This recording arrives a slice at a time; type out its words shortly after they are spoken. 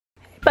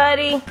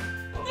buddy?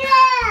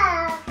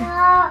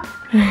 Yeah.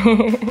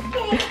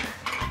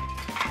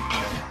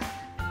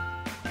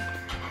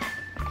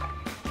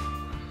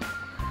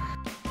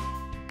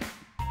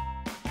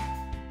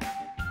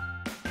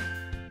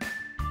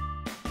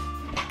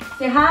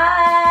 Say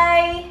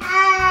hi.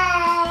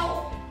 Hi.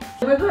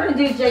 We're going to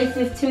do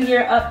JASE'S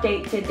 2-year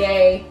update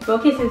today. Go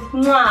kisses.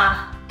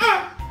 Mwah.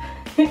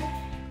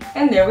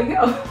 And there we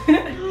go.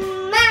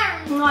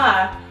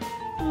 Mwah.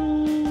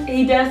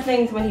 He does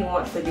things when he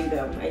wants to do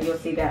them, and you'll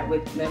see that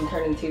with them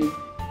turning 2.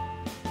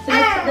 So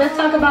let's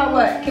talk about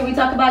what? Can we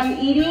talk about you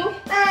eating?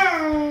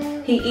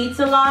 He eats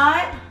a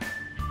lot,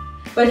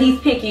 but he's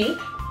picky.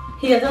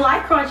 He doesn't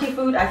like crunchy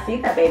food. I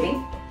see that, baby.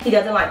 He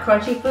doesn't like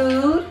crunchy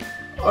food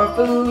or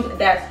food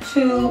that's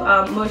too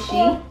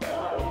mushy.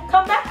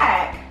 Come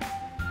back.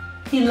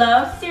 He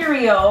loves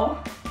cereal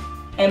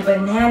and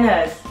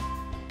bananas.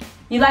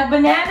 You like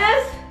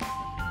bananas?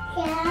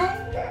 Yeah.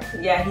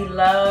 Yeah, he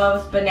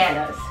loves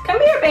bananas. Come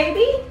here,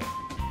 baby.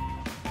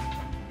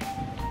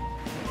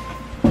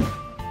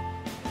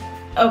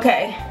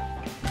 Okay.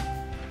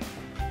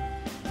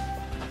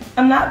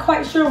 I'm not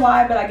quite sure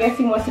why, but I guess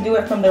he wants to do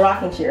it from the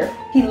rocking chair.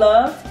 He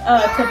loves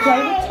to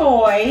play with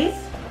toys.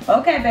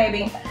 Okay,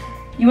 baby.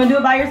 You want to do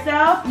it by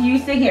yourself? You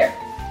sit here.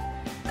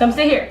 Come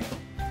sit here.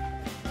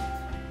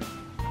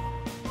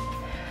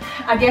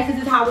 I guess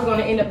this is how we're going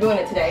to end up doing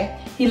it today.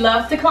 He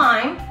loves to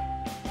climb,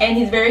 and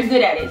he's very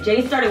good at it.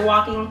 Jay started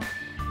walking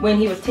when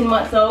he was 10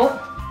 months old,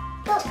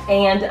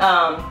 and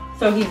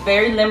so he's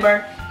very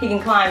limber. He can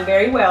climb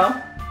very well.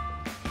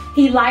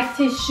 He likes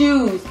his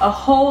shoes a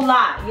whole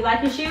lot. You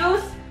like your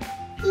shoes?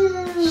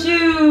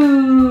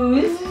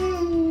 Shoes.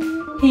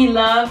 He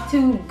loves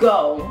to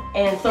go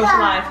and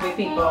socialize with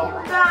people.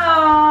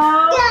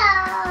 Go.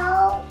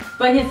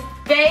 But his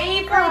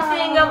favorite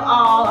thing of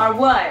all are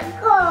what?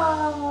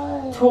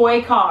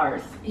 Toy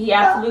cars. He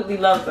absolutely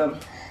loves them.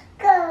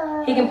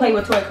 He can play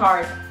with toy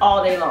cars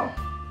all day long.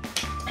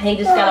 He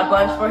just got a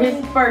bunch for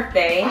his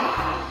birthday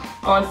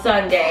on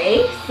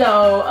Sunday.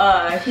 So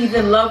he's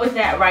in love with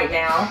that right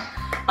now.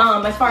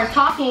 As far as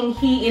talking,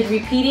 he is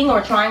repeating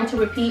or trying to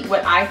repeat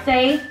what I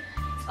say.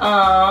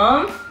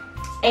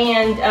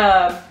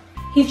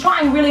 He's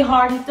trying really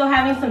hard. He's still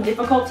having some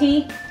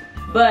difficulty,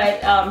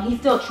 but he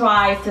still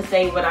tries to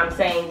say what I'm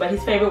saying. But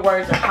his favorite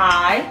words are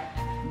hi,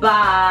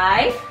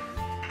 bye,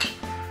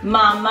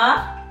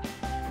 mama,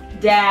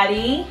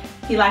 daddy.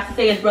 He likes to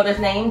say his brother's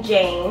name,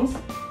 James.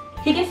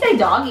 He can say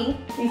doggy.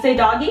 Can you say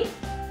doggy?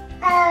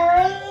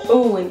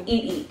 Ooh, and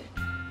eat.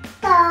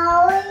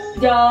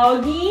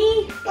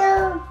 Doggy.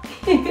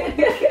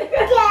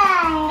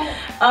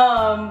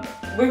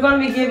 We're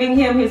going to be giving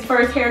him his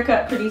first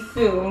haircut pretty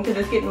soon because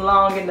it's getting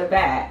long in the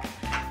back.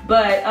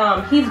 But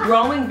he's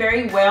growing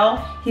very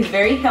well. He's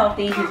very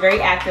healthy. He's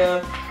very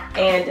active.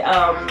 And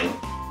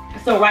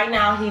so right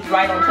now he's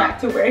right on track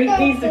to where he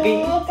needs to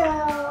be.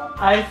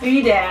 I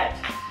see that.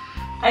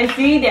 I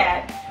see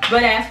that.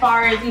 But as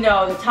far as, you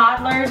know, the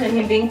toddlers and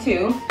him being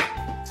 2,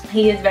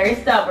 he is very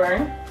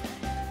stubborn.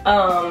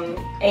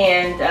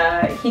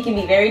 He can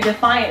be very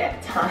defiant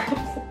at times.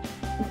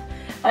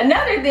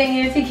 Another thing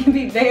is he can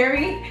be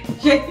very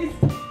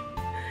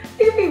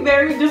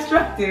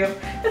destructive.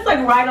 It's like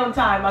right on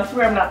time. I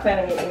swear I'm not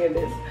planning on any of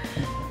this.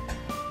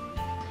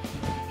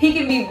 He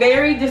can be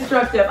very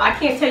destructive. I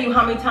can't tell you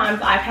how many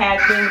times I've had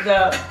things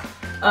up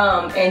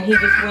and he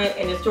just went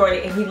and destroyed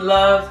it, and he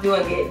loves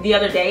doing it. The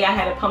other day I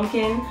had a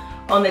pumpkin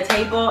on the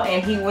table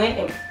and he went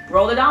and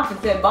rolled it off and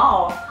said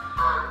ball.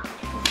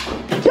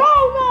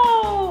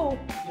 Jono!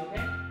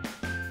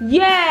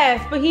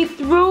 Yes, but he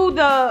threw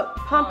the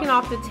pumpkin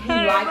off the table.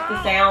 He likes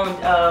the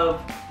sound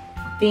of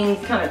things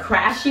kind of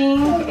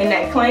crashing and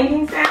that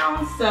clanging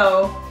sound.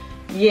 So,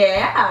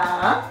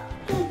 yeah.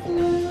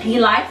 He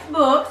likes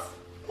books.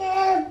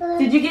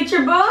 Did you get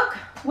your book?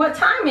 What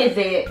time is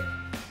it?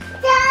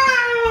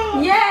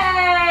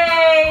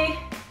 Yay!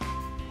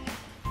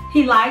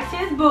 He likes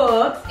his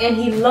books and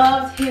he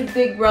loves his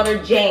big brother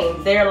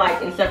James. They're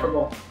like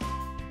inseparable.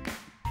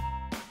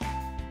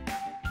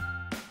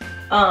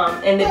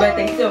 But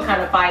they still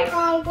kind of fight.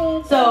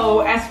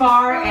 So as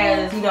far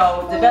as, you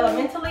know,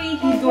 developmentally,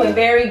 he's doing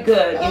very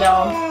good, you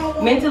know.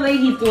 Mentally,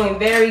 he's doing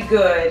very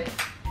good.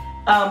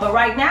 But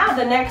right now,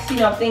 the next, you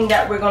know, thing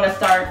that we're going to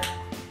start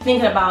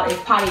thinking about is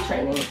potty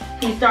training.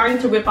 He's starting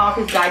to rip off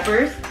his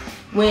diapers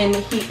when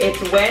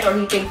it's wet or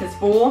he thinks it's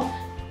full.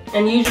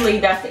 And usually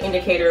that's the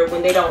indicator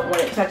when they don't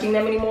want it touching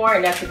them anymore,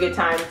 and that's a good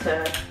time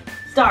to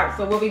start.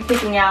 So we'll be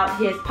picking out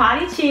his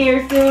potty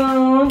chair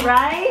soon,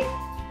 right?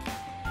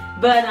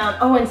 But,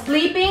 oh, and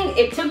sleeping,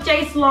 it took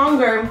Jace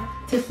longer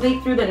to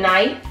sleep through the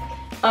night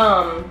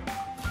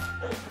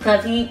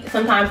because he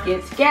sometimes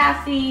gets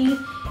gassy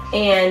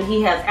and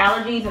he has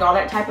allergies and all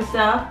that type of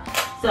stuff.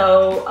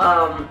 So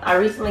I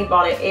recently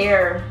bought an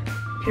air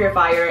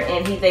purifier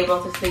and he's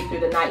able to sleep through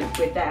the night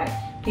with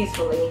that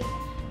peacefully.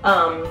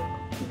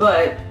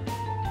 But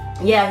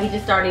yeah, he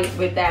just started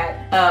with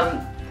that.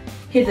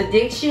 His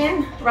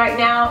addiction right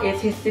now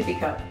is his sippy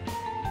cup.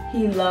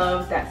 He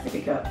loves that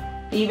sippy cup.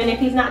 Even if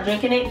he's not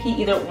drinking it, he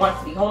either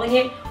wants to be holding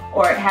it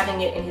or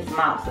having it in his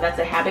mouth. So that's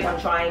a habit I'm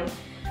trying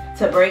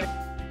to break.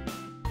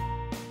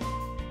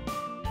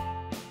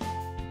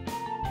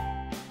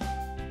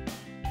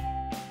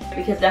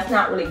 Because that's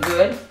not really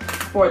good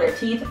for their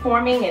teeth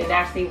forming and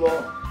actually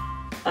will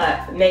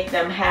make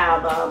them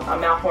have a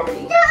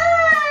malformity.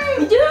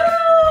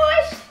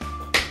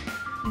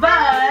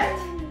 But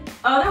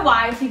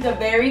otherwise, he's a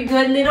very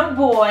good little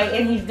boy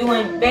and he's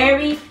doing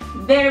very,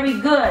 very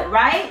good,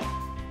 right?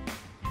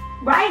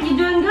 Right? You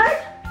doing good?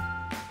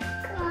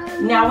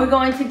 Now we're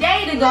going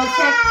today to go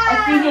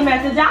see him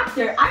at the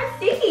doctor. I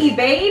see,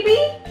 baby.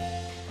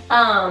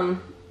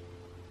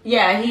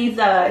 Yeah,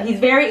 he's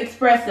very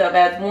expressive,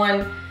 as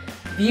one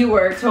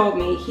viewer told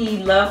me. He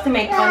loves to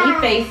make funny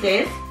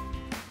faces.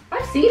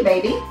 I see,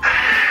 baby.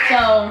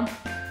 So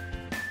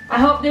I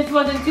hope this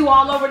wasn't too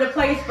all over the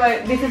place,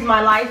 but this is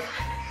my life.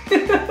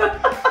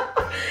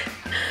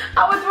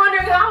 I was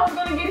wondering how I was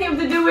going to get him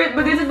to do it,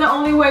 but this is the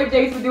only way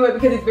Jace would do it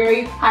because he's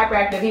very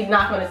hyperactive. He's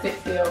not going to sit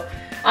still.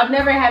 I've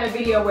never had a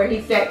video where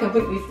he sat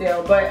completely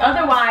still, but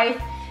otherwise,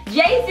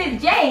 Jace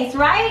is Jace,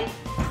 right?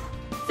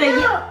 Say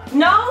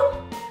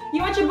no?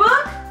 You want your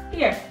book?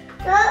 Here.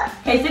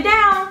 Okay, sit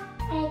down.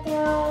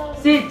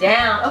 Sit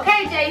down.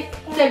 Okay,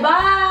 Jace. Say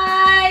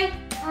bye.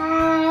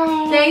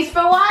 Bye. Thanks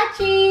for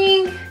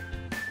watching.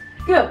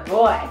 Good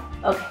boy.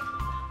 Okay.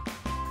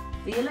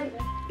 See you later.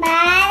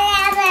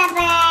 Bye. Bye.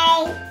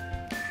 Bye.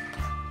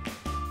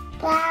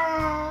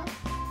 Bye.